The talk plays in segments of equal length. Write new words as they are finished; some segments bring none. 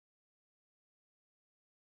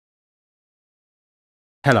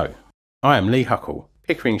Hello, I am Lee Huckle,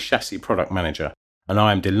 Pickering Chassis Product Manager, and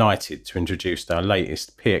I am delighted to introduce our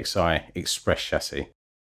latest PXI Express chassis.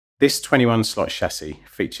 This 21-slot chassis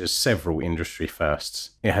features several industry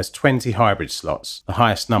firsts. It has 20 hybrid slots, the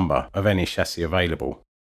highest number of any chassis available.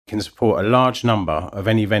 It can support a large number of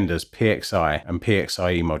any vendor's PXI and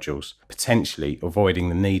PXIe modules, potentially avoiding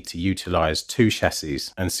the need to utilise two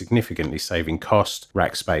chassis and significantly saving cost,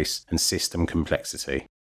 rack space and system complexity.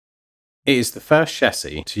 It is the first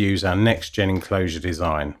chassis to use our next-gen enclosure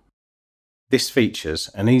design. This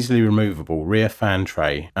features an easily removable rear fan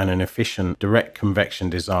tray and an efficient direct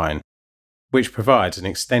convection design, which provides an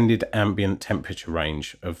extended ambient temperature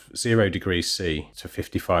range of 0 degrees C to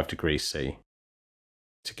 55 degrees C,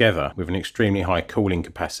 together with an extremely high cooling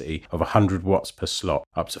capacity of 100 watts per slot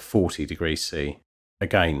up to 40 degrees C,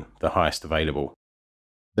 again the highest available.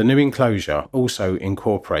 The new enclosure also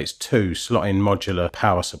incorporates two slot-in modular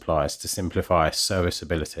power supplies to simplify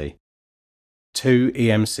serviceability. Two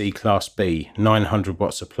EMC Class B 900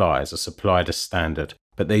 watt supplies are supplied as standard,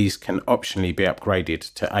 but these can optionally be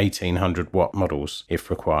upgraded to 1800 watt models if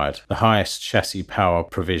required, the highest chassis power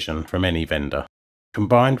provision from any vendor.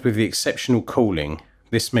 Combined with the exceptional cooling,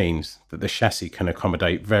 this means that the chassis can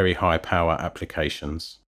accommodate very high power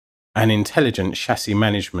applications. An intelligent chassis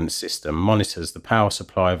management system monitors the power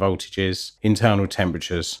supply voltages, internal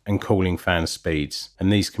temperatures and cooling fan speeds, and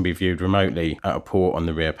these can be viewed remotely at a port on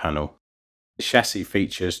the rear panel. The chassis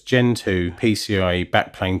features Gen 2 PCIe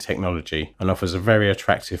backplane technology and offers a very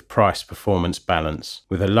attractive price-performance balance,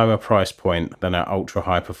 with a lower price point than our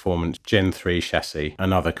ultra-high performance Gen 3 chassis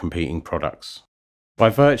and other competing products. By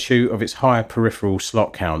virtue of its higher peripheral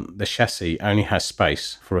slot count, the chassis only has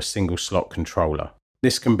space for a single slot controller.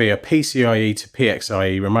 This can be a PCIe to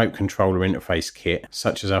PXIe remote controller interface kit,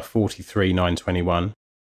 such as our 43921.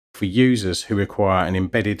 For users who require an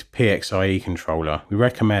embedded PXIe controller, we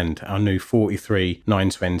recommend our new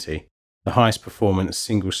 43920, the highest performance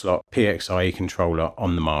single slot PXIe controller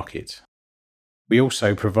on the market. We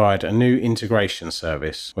also provide a new integration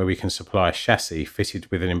service where we can supply a chassis fitted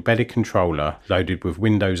with an embedded controller loaded with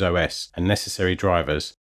Windows OS and necessary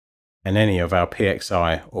drivers, and any of our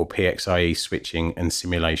PXI or PXIe switching and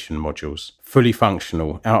simulation modules, fully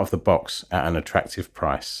functional out of the box at an attractive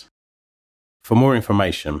price. For more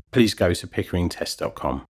information, please go to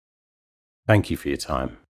pickeringtest.com. Thank you for your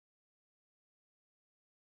time.